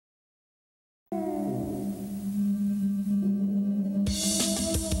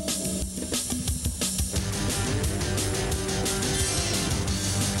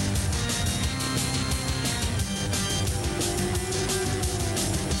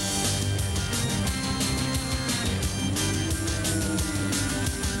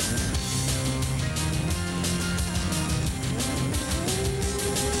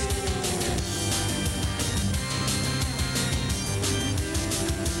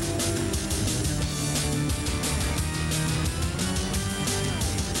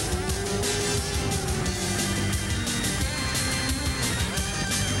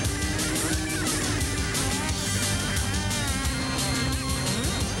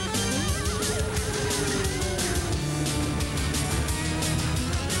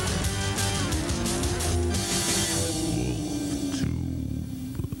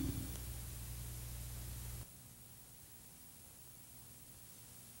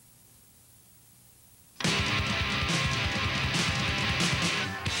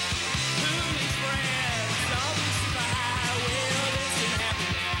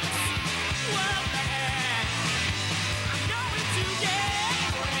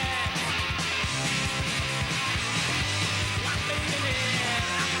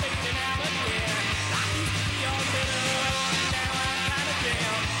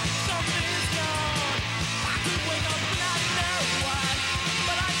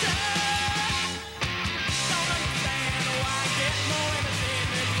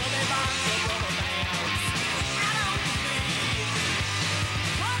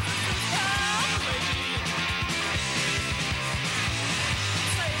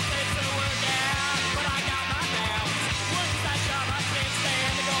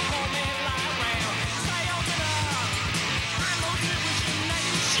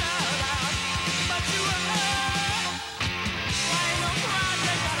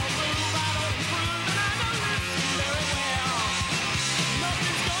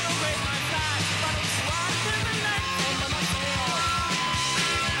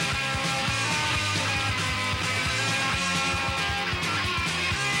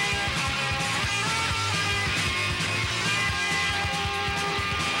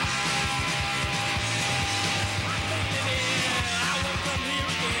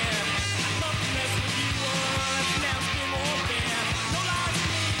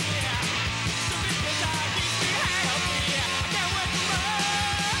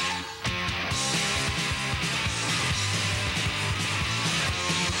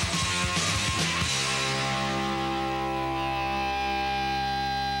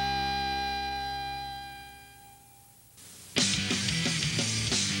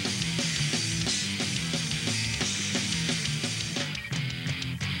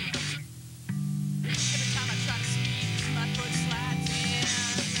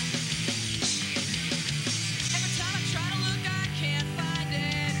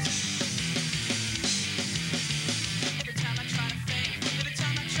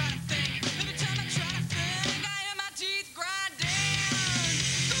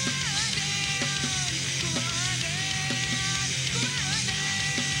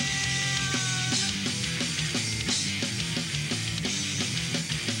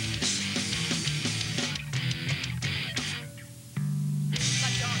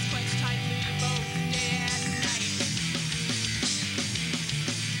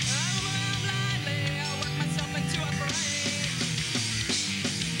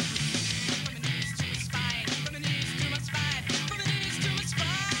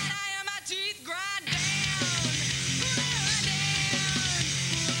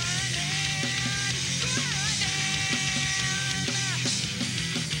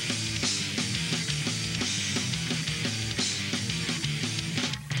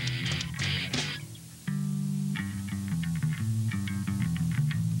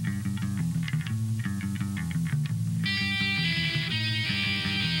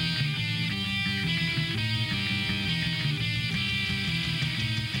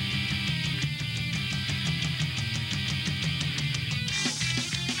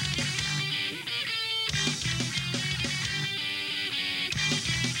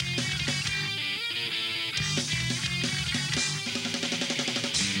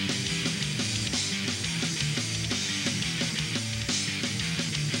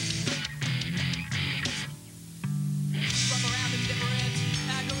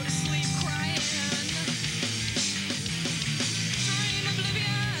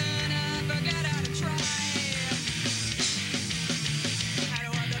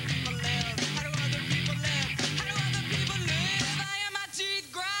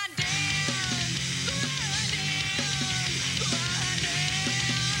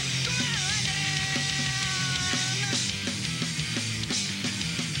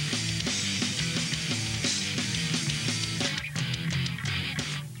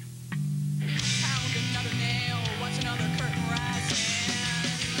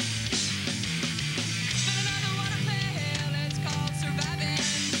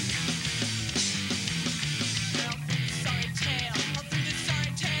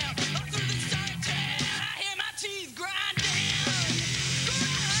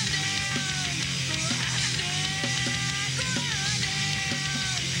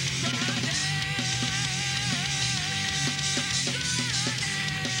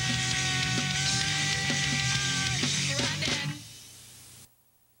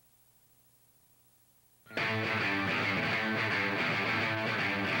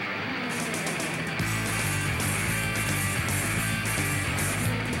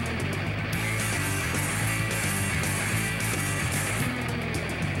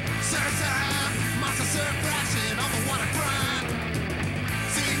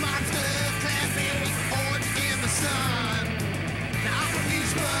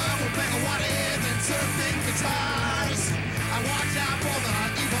guitars. I watch out for the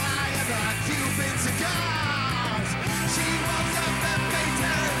evil eye and the Cuban cigars. She walks up and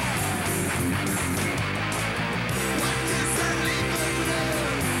fainted. What is her lethal blow?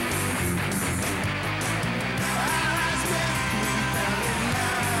 Our eyes met, we fell in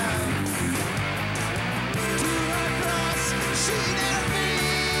love. To her cross, she nailed me.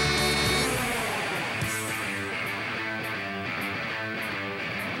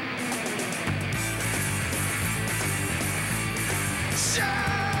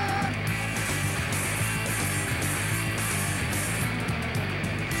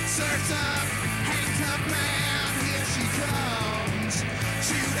 Surf's up, hangs up, man, here she comes.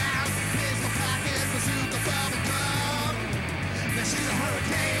 Shoot out, pistol pocket, pursue the bubble gum. Now she's a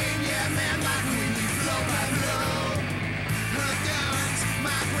hurricane, yeah, man, like we blow by blow. Her guns,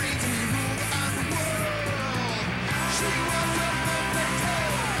 my brains, we rule the underworld. She walks up the fatal.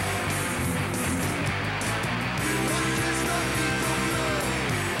 What is the lethal blow?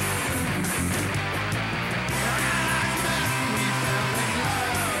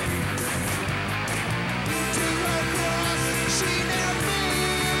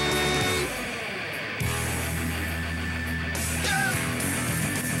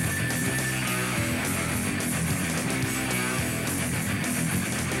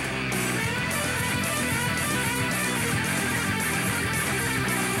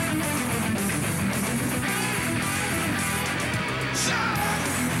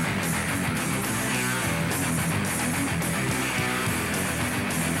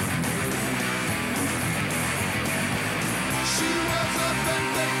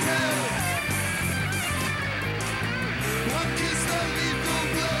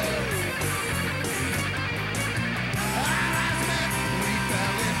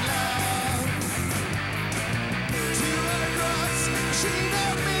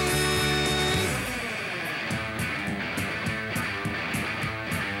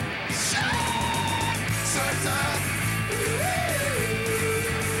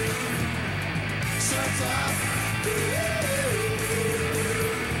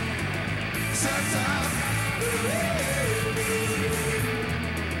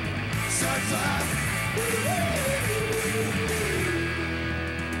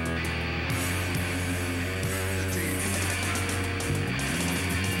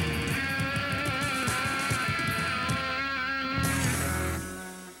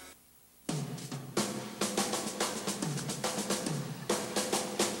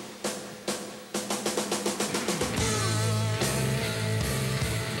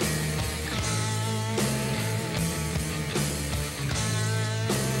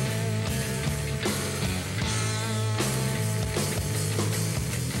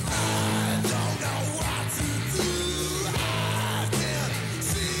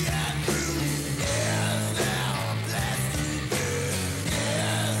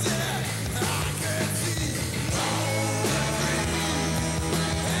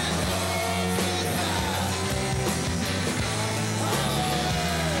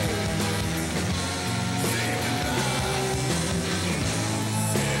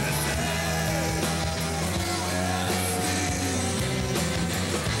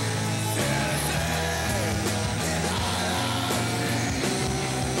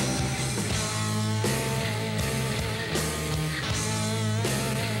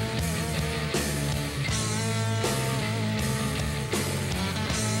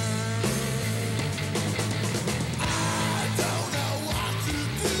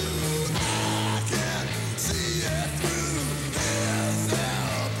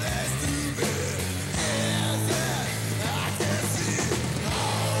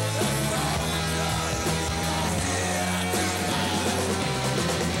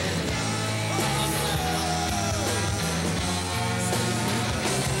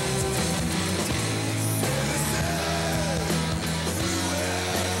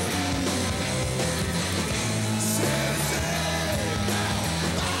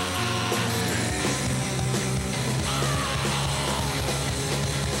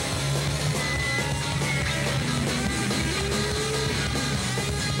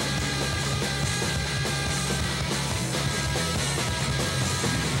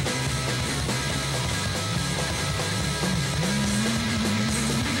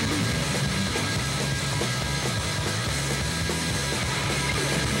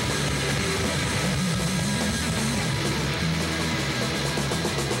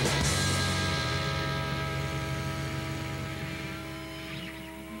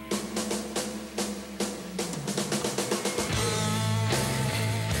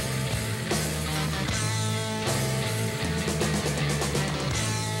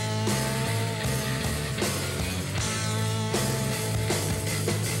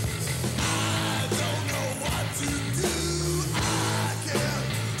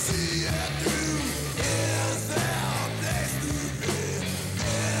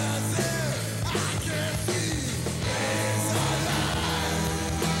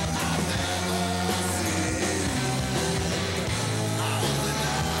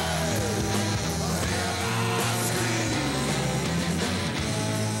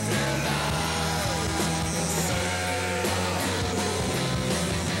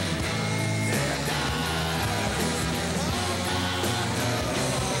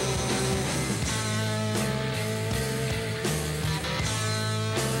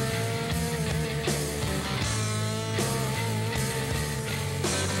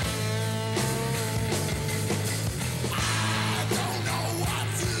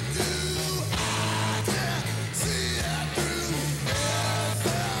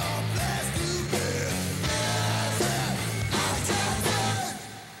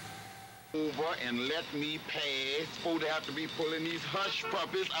 and let me pass. Supposed to have to be pulling these hush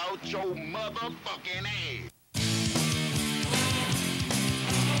puppies out your motherfucking ass.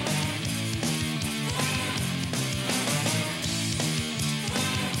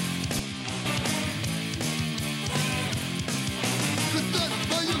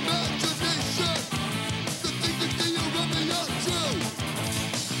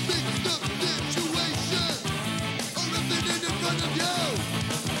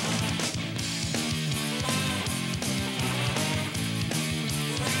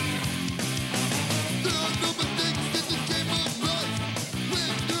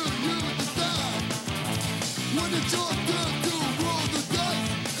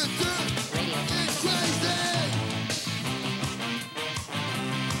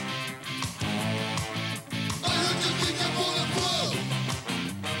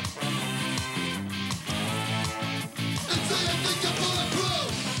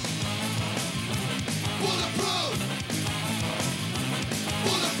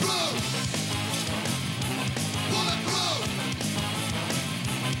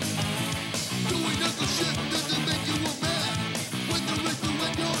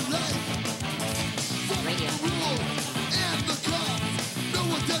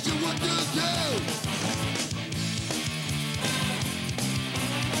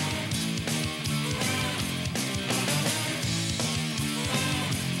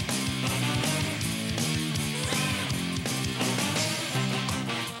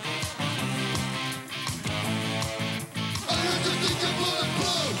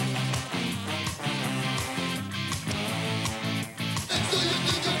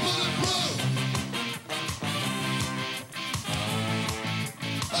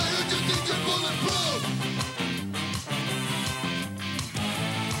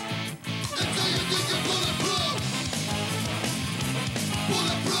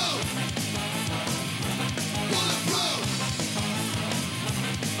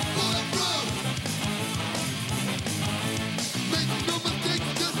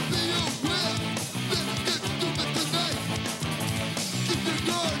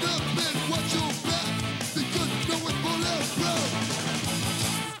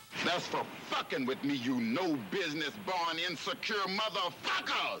 That's for fucking with me, you no business born insecure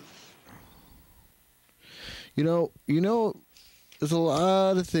motherfuckers. You know, there's a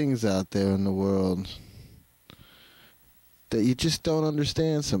lot of things out there in the world that you just don't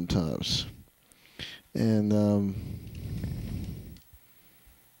understand sometimes. And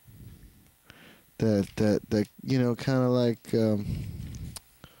that you know, kind of like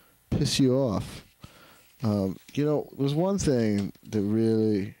piss you off. You know, there's one thing that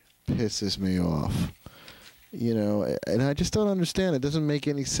really pisses me off, you know, and I just don't understand. It doesn't make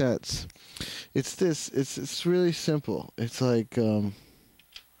any sense. It's this. It's really simple. It's like here.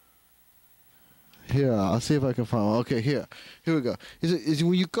 I'll see if I can find. Okay, here we go. Is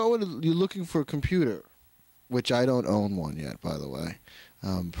when you go and you're looking for a computer, which I don't own one yet, by the way.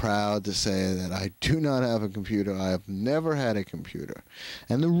 I'm proud to say that I do not have a computer. I have never had a computer.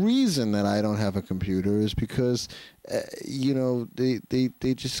 And the reason that I don't have a computer is because, you know, they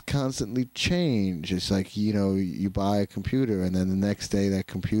just constantly change. It's like, you know, you buy a computer and then the next day that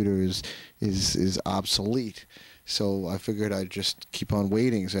computer is obsolete. So I figured I'd just keep on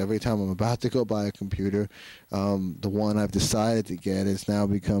waiting. So every time I'm about to go buy a computer, the one I've decided to get has now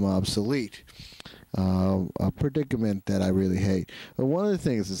become obsolete. A predicament that I really hate. But one of the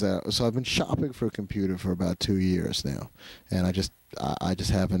things is that I've been shopping for a computer for about 2 years now, and I just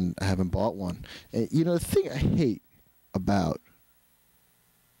haven't bought one. And you know, the thing I hate about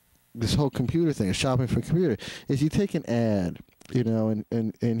this whole computer thing, shopping for a computer, is you take an ad, you know,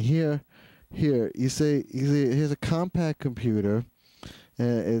 and here you say here's a compact computer.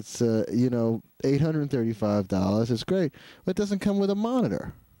 It's you know, $835. It's great, but it doesn't come with a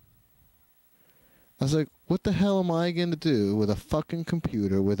monitor. I was like, what the hell am I going to do with a fucking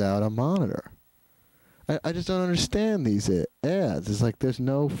computer without a monitor? I just don't understand these ads. It's like there's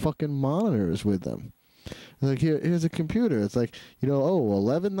no fucking monitors with them. It's like, here's a computer. It's like, you know, oh,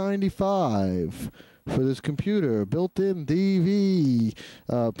 $11.95 for this computer, built-in DV,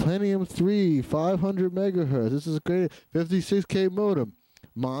 Pentium 3, 500 megahertz. This is a great 56K modem.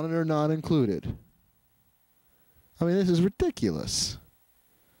 Monitor not included. I mean, this is ridiculous.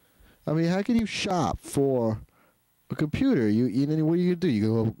 I mean, how can you shop for a computer? What do?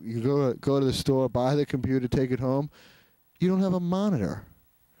 You go to the store, buy the computer, take it home. You don't have a monitor.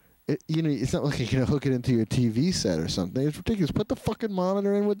 You know, it's not like you can hook it into your TV set or something. It's ridiculous. Put the fucking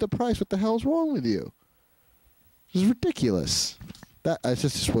monitor in with the price. What the hell's wrong with you? This is ridiculous. That's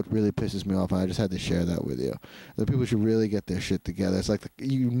just what really pisses me off. I just had to share that with you. The people should really get their shit together. It's like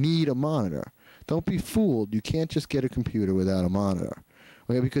you need a monitor. Don't be fooled. You can't just get a computer without a monitor.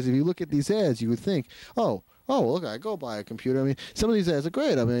 Okay, because if you look at these ads, you would think, oh, look, I go buy a computer. I mean, some of these ads are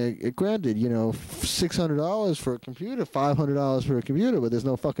great. I mean, granted, $600 for a computer, $500 for a computer, but there's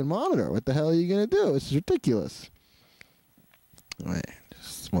no fucking monitor. What the hell are you going to do? It's ridiculous. All right,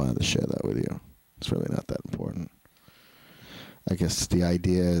 just wanted to share that with you. It's really not that important. I guess the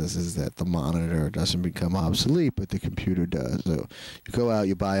idea is that the monitor doesn't become obsolete, but the computer does. So you go out,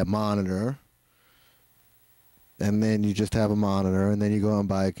 you buy a monitor, and then you just have a monitor, and then you go and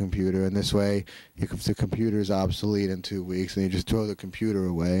buy a computer, and this way the computer is obsolete in 2 weeks, and you just throw the computer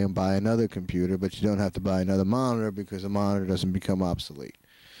away and buy another computer, but you don't have to buy another monitor because the monitor doesn't become obsolete.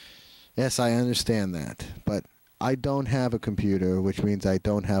 Yes, I understand that, but I don't have a computer, which means I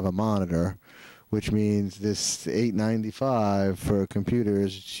don't have a monitor, which means this $8.95 for a computer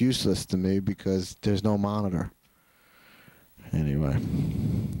is useless to me because there's no monitor. Anyway,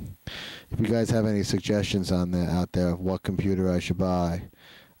 if you guys have any suggestions on that out there of what computer I should buy,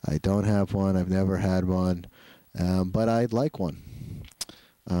 I don't have one. I've never had one, but I'd like one.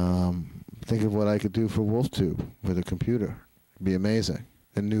 Think of what I could do for Wolftoob with a computer. It'd be amazing.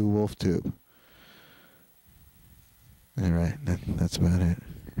 A new Wolftoob. All right, that's about it.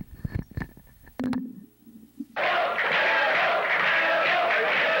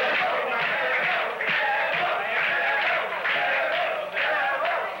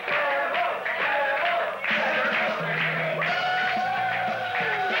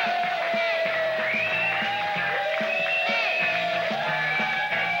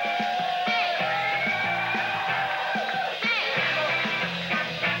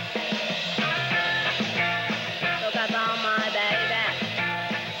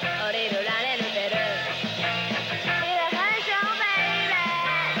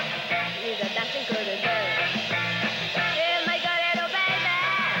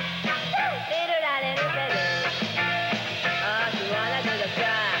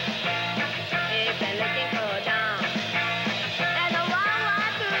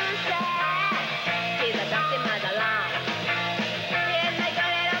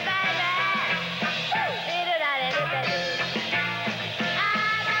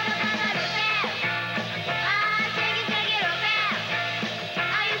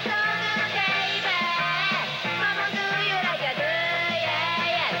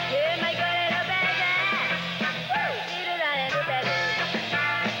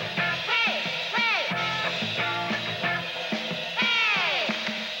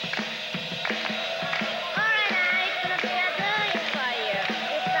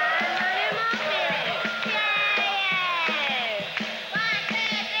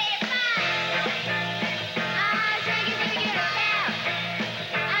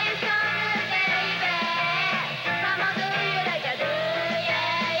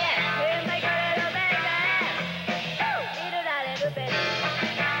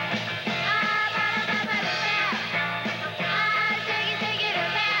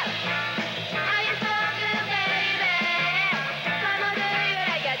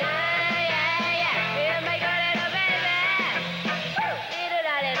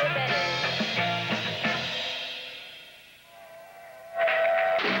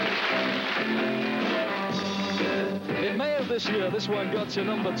 This year, this one got to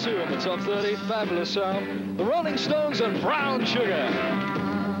number 2 in the top 30. Fabulous sound. The Rolling Stones and Brown Sugar.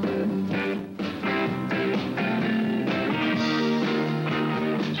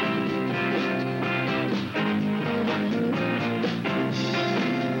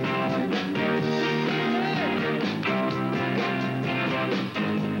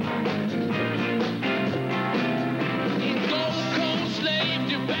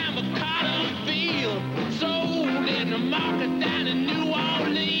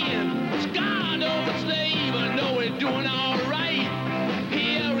 Doing all right. He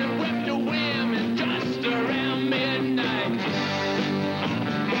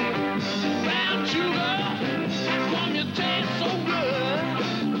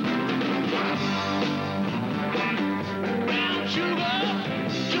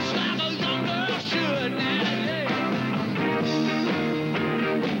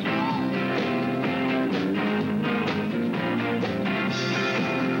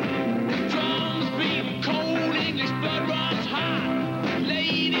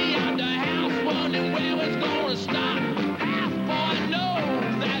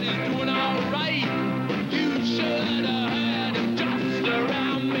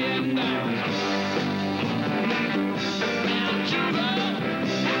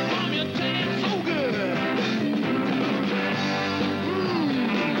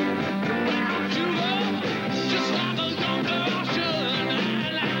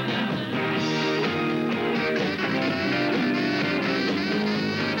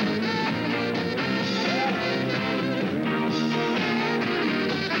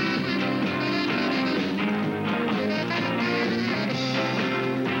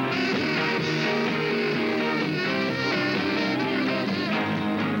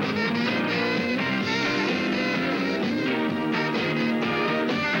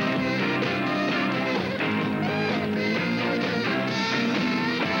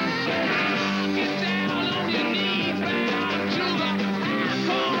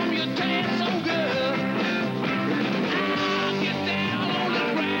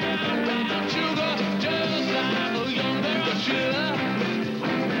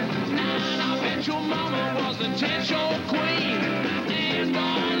the 10-show queen. And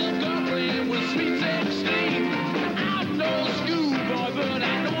all the girlfriend was sweet 16. I'm no schoolboy, but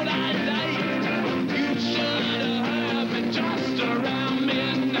I know what I like. You should have heard me just around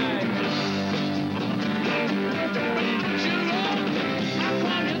midnight. Sugar, how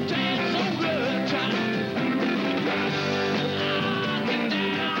come you dance so good, child? I get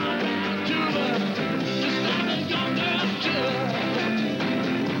down to the, just like a young girl should.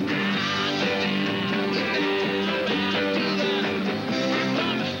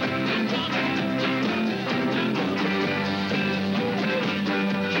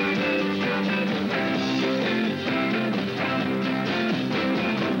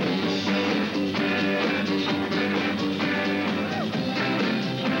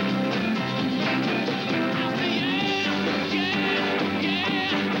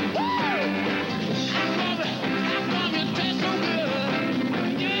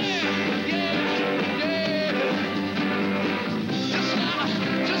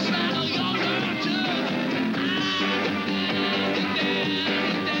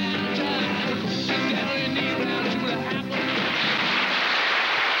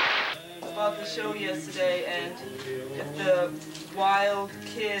 About the show yesterday, and if the wild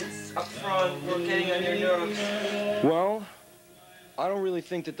kids up front were getting on your nerves. Well, I don't really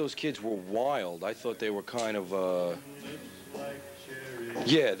think that those kids were wild. I thought they were kind of,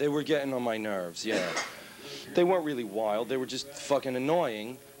 yeah, they were getting on my nerves, yeah. They weren't really wild. They were just fucking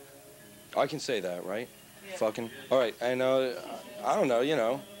annoying. I can say that, right? Yeah. Fucking. All right, and, I don't know, you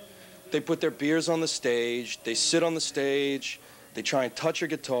know. They put their beers on the stage. They sit on the stage. They try and touch your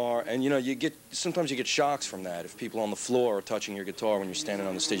guitar, and you know, sometimes you get shocks from that. If people on the floor are touching your guitar when you're standing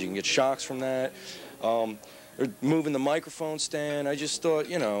on the stage, you can get shocks from that. They're moving the microphone stand. I just thought,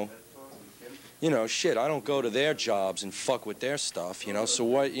 you know, shit, I don't go to their jobs and fuck with their stuff, you know, so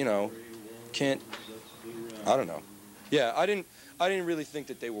what, you know, I don't know. Yeah, I didn't really think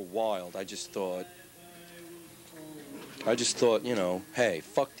that they were wild. I just thought, you know, hey,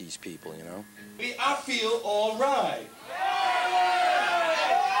 fuck these people, you know. I feel all right.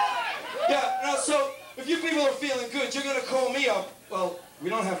 Yeah, now, so if you people are feeling good, you're going to call me up. Well, we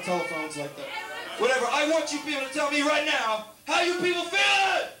don't have telephones like that. Whatever, I want you people to tell me right now how you people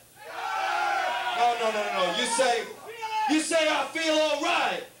feeling! No. You say I feel all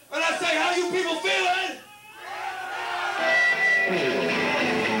right. And I say, how